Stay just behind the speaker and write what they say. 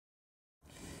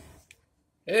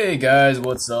Hey guys,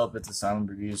 what's up? It's Asylum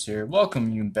Reviews here. Welcome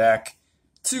you back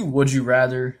to Would You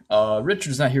Rather.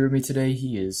 Richard's not here with me today.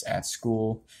 He is at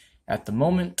school at the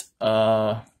moment.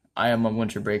 I am on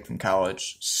winter break from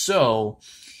college, so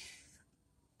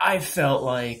I felt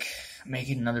like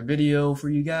making another video for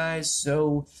you guys.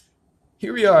 So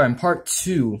here we are in part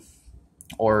 2,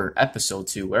 or episode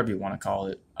 2, whatever you want to call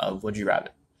it, of Would You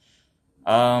Rather.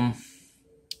 Um,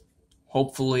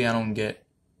 Hopefully I don't get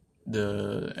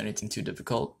anything too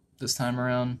difficult this time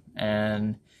around,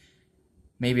 and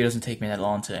maybe it doesn't take me that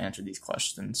long to answer these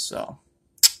questions. So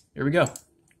here we go.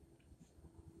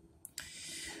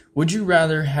 Would you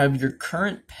rather have your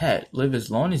current pet live as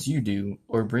long as you do,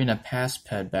 or bring a past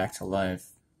pet back to life?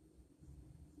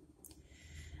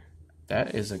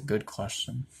 That is a good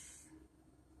question.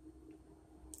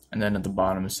 And then at the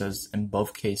bottom it says, in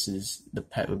both cases, the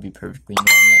pet would be perfectly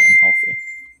normal and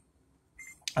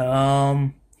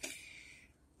healthy.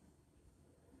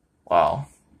 Wow.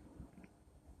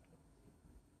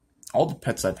 All the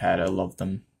pets I've had, I love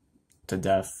them to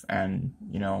death, and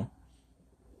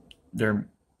they're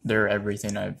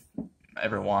everything I've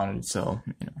ever wanted. So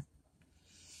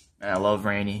and I love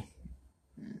Rainy.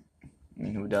 I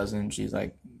mean, who doesn't? She's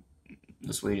like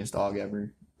the sweetest dog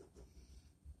ever.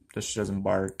 Just she doesn't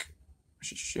bark.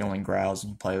 She only growls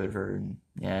and you play with her, and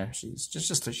yeah, she's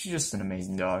just an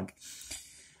amazing dog.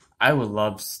 I would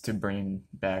love to bring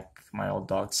back my old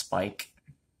dog Spike.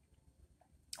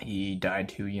 He died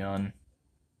too young.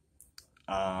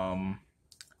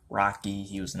 Rocky,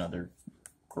 he was another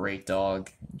great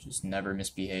dog. He just never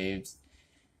misbehaved.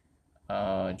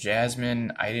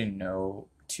 Jasmine, I didn't know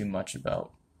too much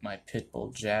about my pit bull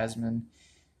Jasmine,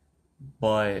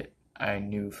 but I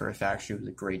knew for a fact she was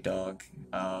a great dog.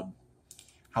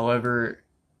 However,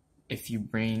 if you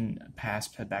bring a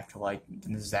past pet back to life,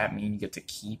 does that mean you get to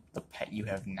keep the pet you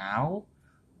have now?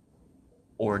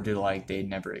 Or do they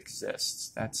never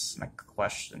exist? That's my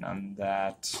question on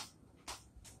that.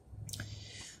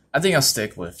 I think I'll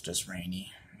stick with just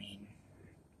Rainy. I mean,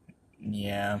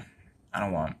 yeah, I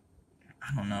don't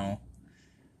know.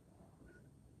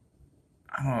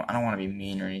 I don't want to be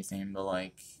mean or anything, but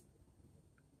I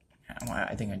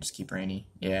think I just keep Rainy.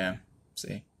 Yeah,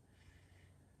 see.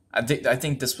 I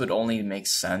think this would only make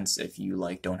sense if you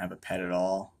don't have a pet at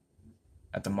all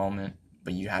at the moment,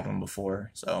 but you had one before.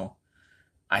 So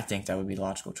I think that would be the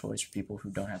logical choice for people who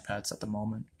don't have pets at the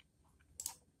moment.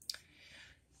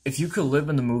 If you could live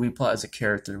in the movie plot as a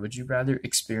character, would you rather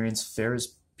experience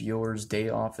Ferris Bueller's Day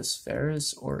Off as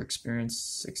Ferris or experience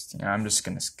 16? I'm just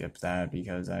gonna skip that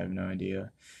because I have no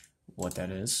idea what that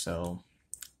is. So,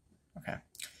 okay.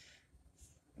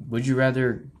 Would you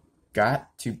rather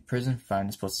got to prison? Fine,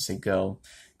 I'm supposed to say go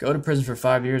to prison for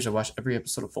 5 years or watch every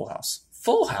episode of Full House?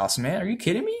 Full House, man, are you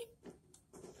kidding me?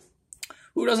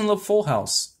 Who doesn't love Full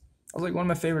House? That was one of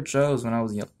my favorite shows when I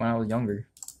was younger.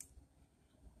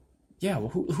 Yeah, well,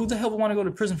 who the hell would want to go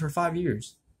to prison for 5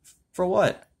 years? For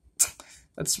what?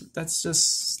 That's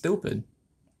just stupid.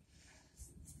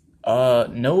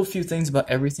 Know a few things about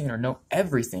everything, or know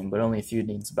everything but only a few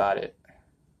things about it.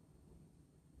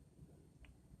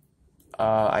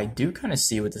 I do kind of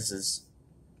see what this is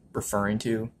referring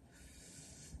to.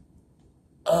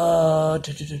 I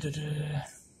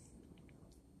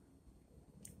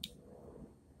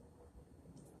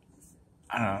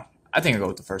don't know. I think I'll go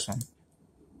with the first one.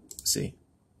 Let's see.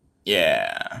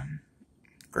 Yeah.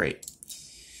 Great.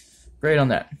 Great on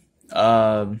that.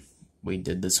 We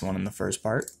did this one in the first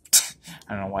part.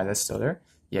 I don't know why that's still there.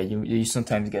 Yeah, you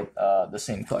sometimes get the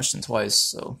same question twice,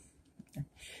 so.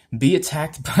 Be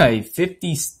attacked by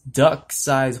 50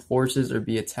 duck-sized horses or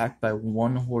be attacked by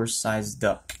one horse-sized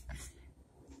duck?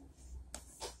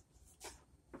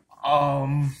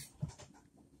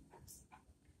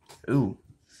 Ooh.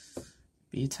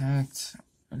 Be attacked.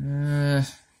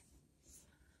 If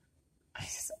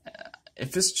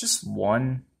it's just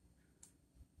one,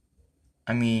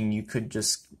 I mean, you could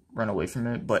just run away from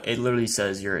it, but it literally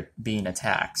says you're being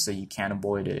attacked, so you can't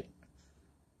avoid it.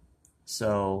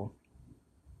 So,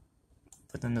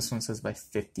 but then this one says by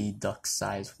 50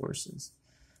 duck-sized horses.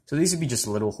 So these would be just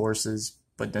little horses,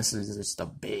 but this is just a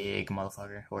big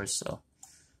motherfucker horse, so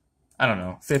I don't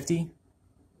know. 50?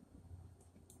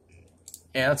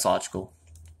 Yeah, that's logical.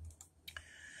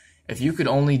 If you could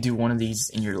only do one of these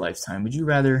in your lifetime, would you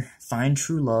rather find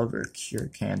true love or cure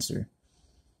cancer?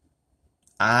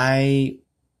 Oh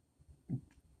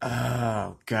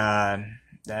God,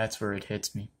 that's where it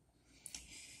hits me.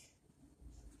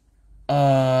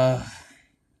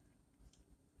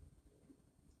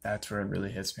 That's where it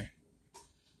really hits me.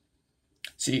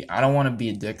 See, I don't want to be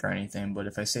a dick or anything, but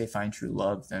if I say find true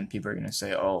love, then people are gonna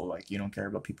say, "Oh, like you don't care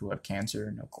about people who have cancer."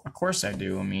 And of course I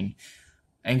do. I mean,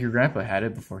 Angry Grandpa had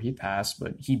it before he passed,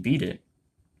 but he beat it.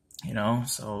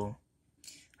 So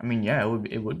I mean, yeah,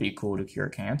 it would be cool to cure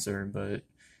cancer, but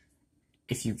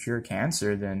if you cure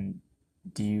cancer, then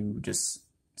do you just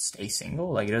stay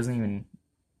single? Like it doesn't even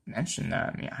mention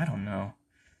that. I mean, I don't know.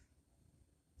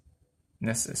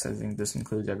 This I think this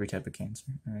includes every type of cancer.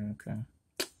 Okay.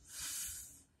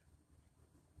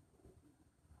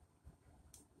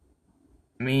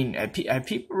 I mean, have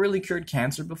people really cured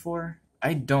cancer before?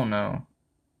 I don't know.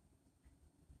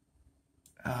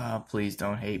 Please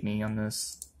don't hate me on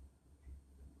this.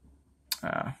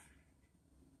 Uh,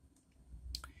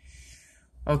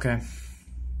 okay.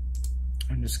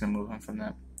 I'm just gonna move on from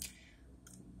that.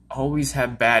 Always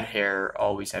have bad hair,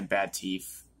 always have bad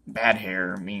teeth. Bad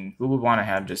hair, I mean, who would want to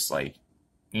have just like,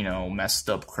 messed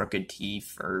up crooked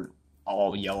teeth or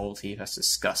all yellow teeth? That's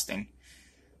disgusting.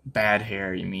 Bad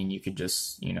hair, you mean you could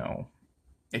just,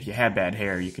 if you had bad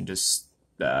hair, you could just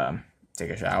take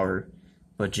a shower,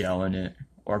 put gel in it,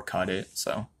 or cut it.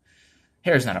 So,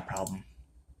 hair's not a problem.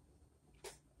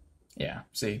 Yeah,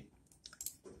 see.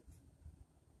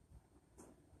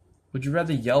 Would you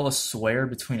rather yell a swear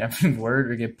between every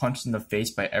word or get punched in the face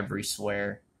by every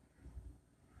swear?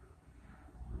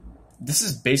 This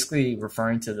is basically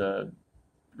referring to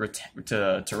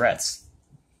to Tourette's,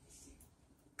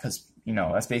 because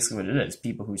that's basically what it is.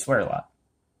 People who swear a lot.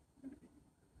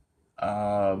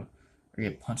 Or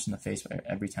get punched in the face by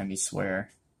every time you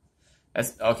swear.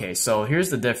 That's okay. So here's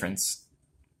the difference.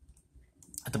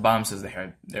 At the bottom says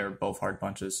they're both hard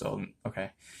punches. So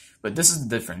okay, but this is the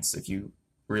difference if you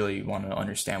really want to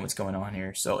understand what's going on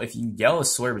here. So if you yell a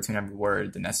swear between every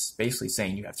word, then that's basically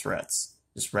saying you have Tourette's,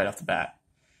 just right off the bat.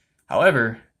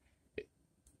 However,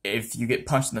 if you get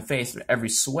punched in the face with every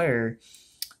swear,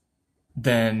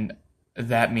 then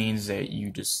that means that you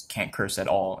just can't curse at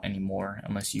all anymore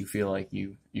unless you feel like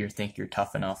you think you're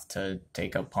tough enough to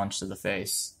take a punch to the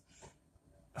face.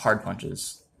 Hard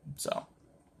punches. So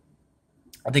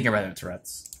I think I'd rather have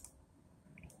Tourette's.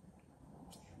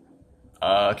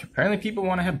 Apparently people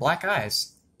want to have black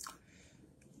eyes.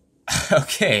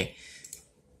 Okay.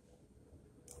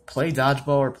 Play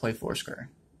dodgeball or play Foursquare?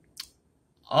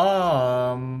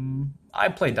 I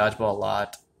played dodgeball a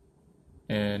lot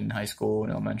in high school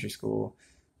and elementary school.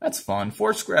 That's fun.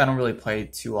 Foursquare I don't really play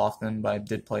too often, but I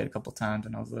did play it a couple times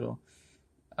when I was little.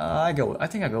 I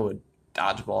think I go with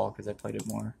dodgeball because I played it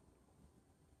more.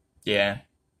 Yeah.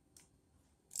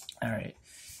 All right.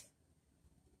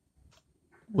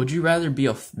 Would you rather be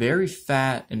a very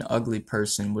fat and ugly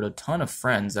person with a ton of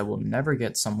friends that will never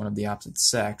get someone of the opposite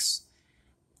sex,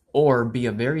 or be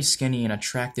a very skinny and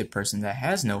attractive person that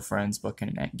has no friends but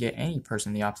can get any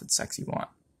person of the opposite sex you want?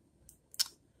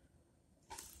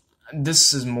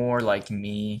 This is more like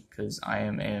me because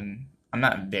I'm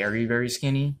not very, very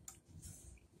skinny,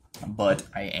 but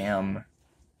I am,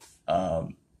 I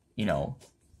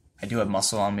do have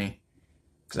muscle on me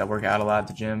because I work out a lot at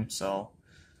the gym, so,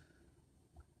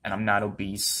 and I'm not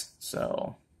obese,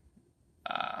 so,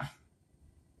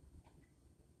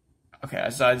 okay,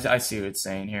 so I see what it's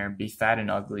saying here. Be fat and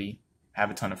ugly,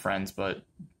 have a ton of friends, but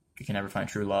you can never find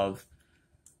true love.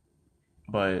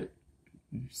 But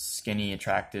skinny,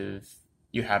 attractive,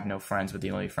 you have no friends, but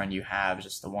the only friend you have is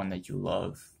just the one that you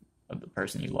love, of the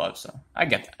person you love. So I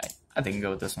get that. I think I can go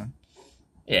with this one.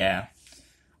 Yeah.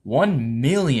 1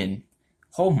 million.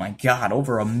 Oh my God,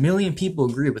 over 1 million people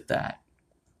agree with that.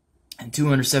 And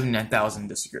 279,000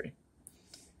 disagree.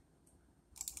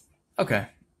 Okay,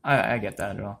 I get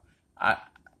that at all.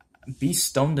 Be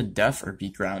stoned to death or be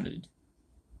grounded?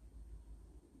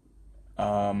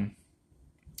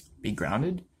 Be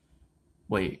grounded?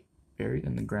 Wait, buried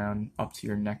in the ground up to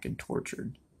your neck and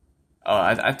tortured. Oh,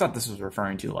 I thought this was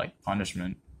referring to like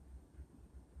punishment.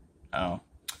 Oh,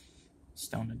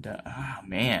 stoned to death. Ah,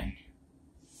 man.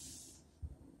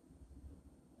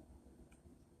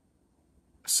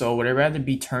 So would I rather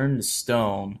be turned to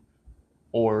stone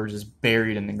or just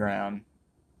buried in the ground?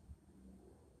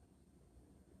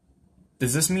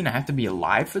 Does this mean I have to be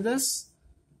alive for this?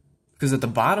 Because at the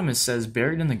bottom it says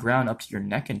buried in the ground up to your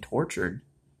neck and tortured.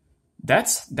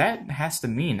 That has to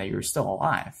mean that you're still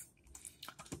alive.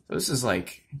 So this is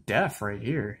like death right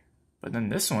here. But then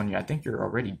this one, I think you're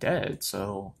already dead.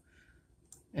 So,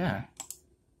 yeah.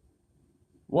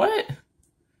 What?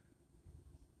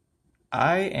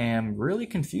 I am really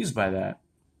confused by that.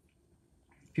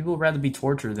 People would rather be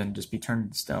tortured than just be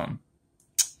turned to stone.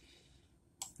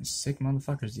 Sick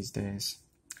motherfuckers these days.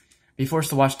 Be forced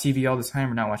to watch TV all the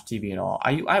time or not watch TV at all?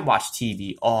 I watch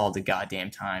TV all the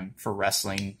goddamn time for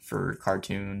wrestling, for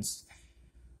cartoons,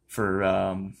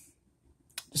 for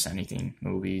just anything,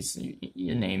 movies,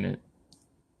 you name it.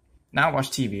 Not watch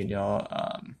TV, y'all.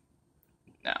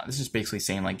 No, this is basically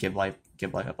saying like give life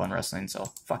up on wrestling. So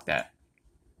fuck that.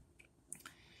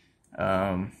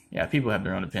 Yeah, people have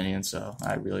their own opinions, so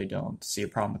I really don't see a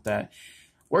problem with that.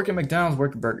 Work at McDonald's,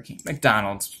 work at Burger King.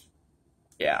 McDonald's,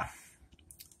 yeah.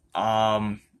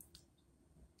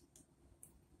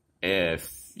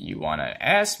 If you want to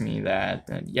ask me that,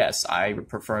 then yes, I would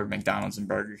prefer McDonald's and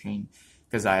Burger King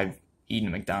because I've eaten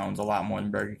at McDonald's a lot more than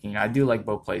Burger King. I do like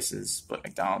both places, but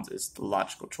McDonald's is the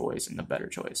logical choice and the better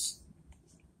choice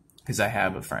because I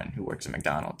have a friend who works at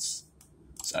McDonald's.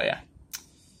 So yeah,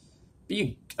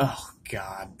 be a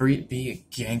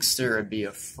gangster or be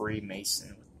a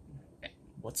Freemason.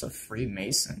 What's a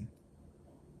Freemason?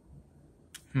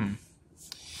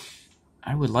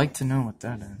 I would like to know what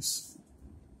that is.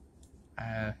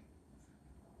 I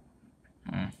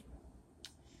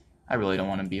really don't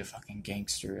want to be a fucking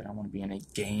gangster. I don't want to be in any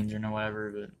gangs or no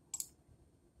whatever, but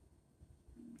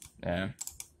yeah.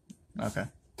 Okay.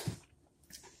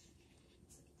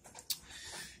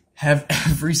 Have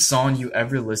every song you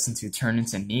ever listened to turn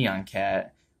into Neon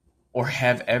Cat, or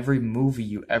have every movie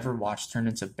you ever watched turn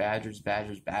into Badgers,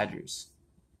 Badgers, Badgers?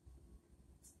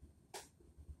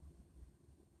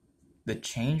 The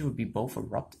change would be both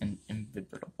abrupt and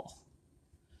inevitable.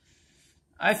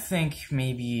 I think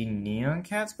maybe Neon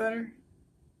Cat's better.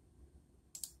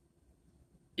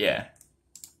 Yeah.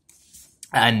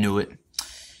 I knew it.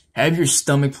 Have your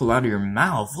stomach pulled out of your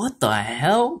mouth. What the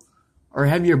hell? Or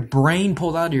have your brain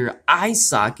pulled out of your eye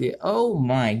socket. Oh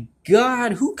my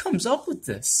god. Who comes up with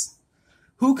this?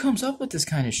 Who comes up with this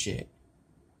kind of shit?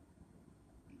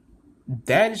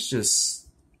 That is just...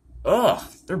 Ugh.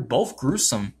 They're both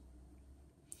gruesome.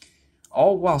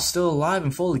 All while still alive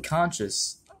and fully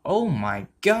conscious. Oh my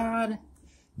god.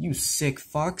 You sick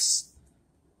fucks.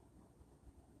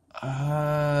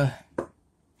 Oh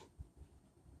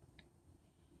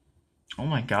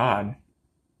my god.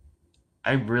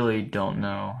 I really don't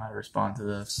know how to respond to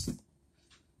this.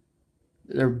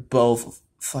 They're both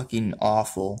fucking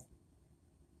awful.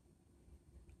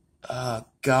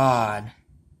 God.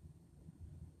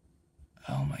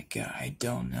 Oh my god, I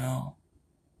don't know.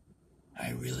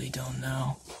 I really don't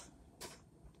know.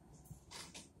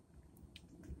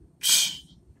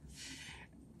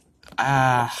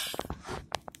 I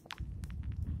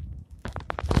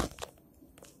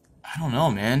don't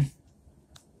know, man.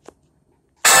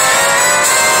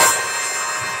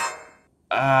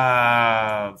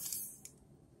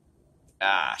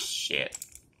 Shit.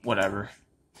 Whatever.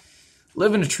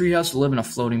 Live in a treehouse or live in a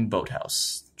floating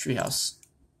boathouse? Treehouse.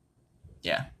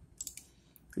 Yeah.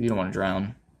 You don't want to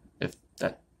drown if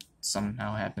that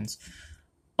somehow happens.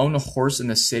 Own a horse in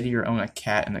the city or own a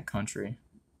cat in the country?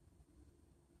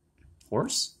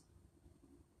 Horse?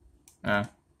 Okay.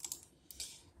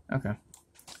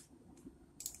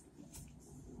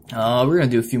 We're gonna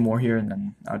do a few more here and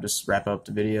then I'll just wrap up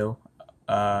the video.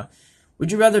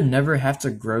 Would you rather never have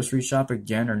to grocery shop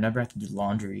again or never have to do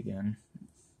laundry again?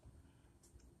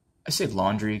 I say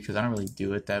laundry because I don't really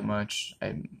do it that much.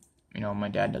 My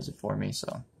dad does it for me,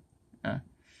 so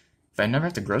if I never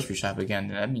have to grocery shop again,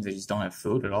 then that means I just don't have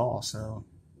food at all, so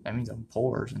that means I'm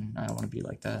poor and I don't want to be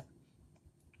like that.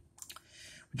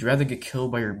 Would you rather get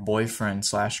killed by your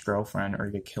boyfriend/girlfriend or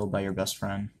get killed by your best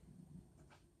friend?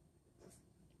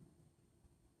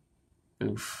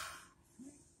 Oof.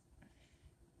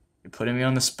 You're putting me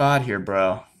on the spot here,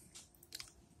 bro.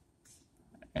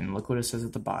 And look what it says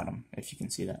at the bottom, if you can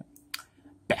see that.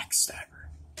 Backstabber.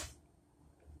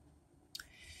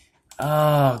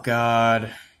 Oh,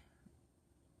 God.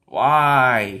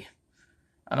 Why?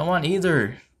 I don't want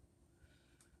either.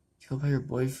 Killed by your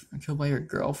boyfriend, killed by your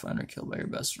girlfriend, or killed by your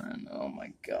best friend. Oh,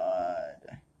 my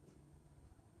God.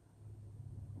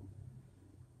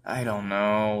 I don't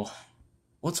know.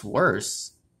 What's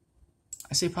worse?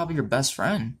 I say probably your best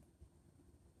friend.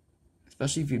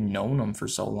 Especially if you've known them for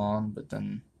so long, but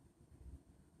then...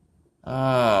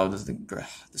 Oh,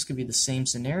 this could be the same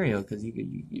scenario, because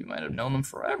you might have known them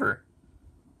forever.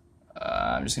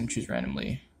 I'm just going to choose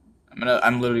randomly.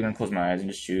 I'm literally going to close my eyes and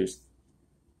just choose.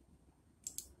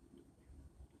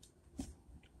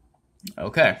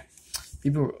 Okay.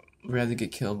 People would rather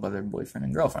get killed by their boyfriend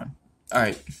and girlfriend.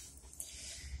 Alright.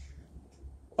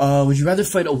 Would you rather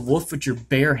fight a wolf with your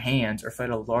bare hands or fight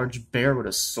a large bear with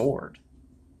a sword?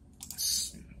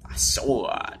 A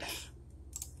sword.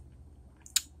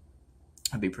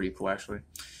 That'd be pretty cool, actually.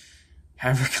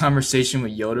 Have a conversation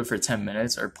with Yoda for 10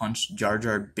 minutes or punch Jar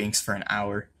Jar Binks for an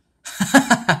hour.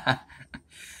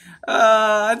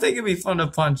 I think it'd be fun to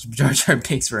punch Jar Jar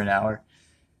Binks for an hour.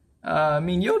 I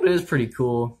mean, Yoda is pretty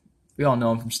cool. We all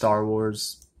know him from Star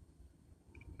Wars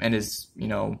and his,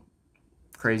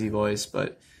 crazy voice,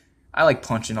 but I like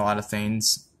punching a lot of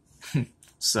things.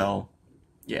 So,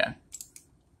 yeah,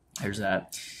 there's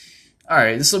that.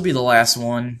 Alright, this will be the last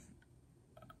one.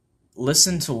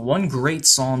 Listen to one great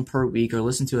song per week, or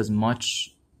listen to as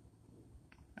much,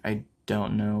 I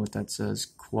don't know what that says,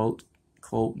 quote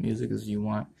music as you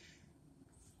want.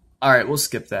 Alright, we'll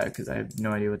skip that because I have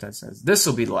no idea what that says. This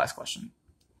will be the last question.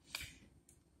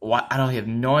 Why? I don't have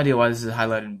no idea why this is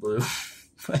highlighted in blue.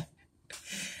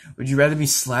 Would you rather be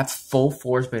slapped full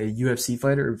force by a UFC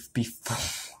fighter or be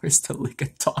forced to lick a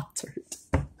dog turd?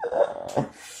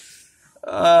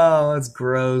 Oh, that's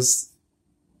gross.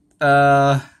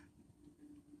 I'm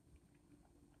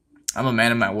a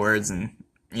man of my words, and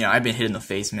I've been hit in the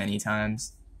face many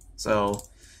times. So,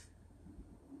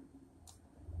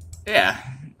 yeah,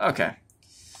 okay.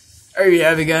 There you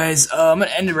have it, guys. I'm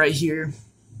gonna end it right here.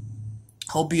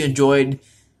 Hope you enjoyed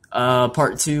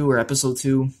part 2 or episode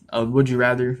 2 of Would You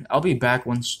Rather. I'll be back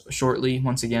shortly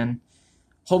once again.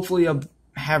 Hopefully, I'll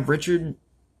have Richard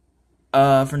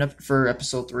for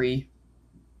episode 3.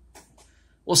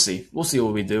 We'll see. We'll see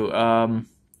what we do. I'm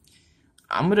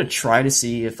gonna try to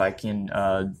see if I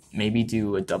can maybe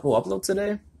do a double upload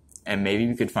today, and maybe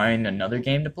we could find another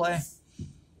game to play.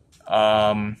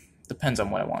 Depends on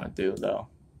what I want to do, though.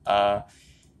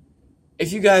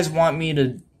 If you guys want me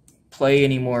to play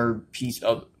any more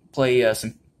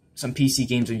some PC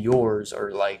games of yours, or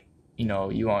you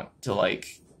want to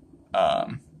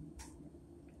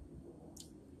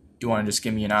you want to just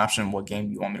give me an option of what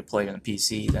game you want me to play on the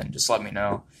PC, then just let me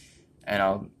know, and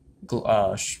I'll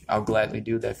gladly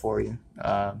do that for you.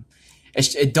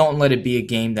 Don't let it be a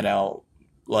game that I'll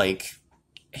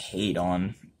hate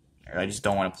on, or I just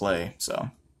don't want to play. So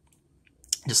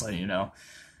just letting you know.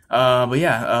 But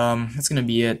yeah, that's gonna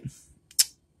be it.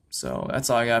 So that's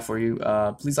all I got for you.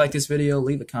 Please like this video,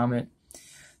 leave a comment,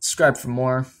 subscribe for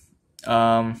more,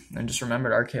 and just remember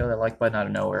to RKO that like button out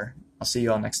of nowhere. I'll see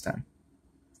you all next time.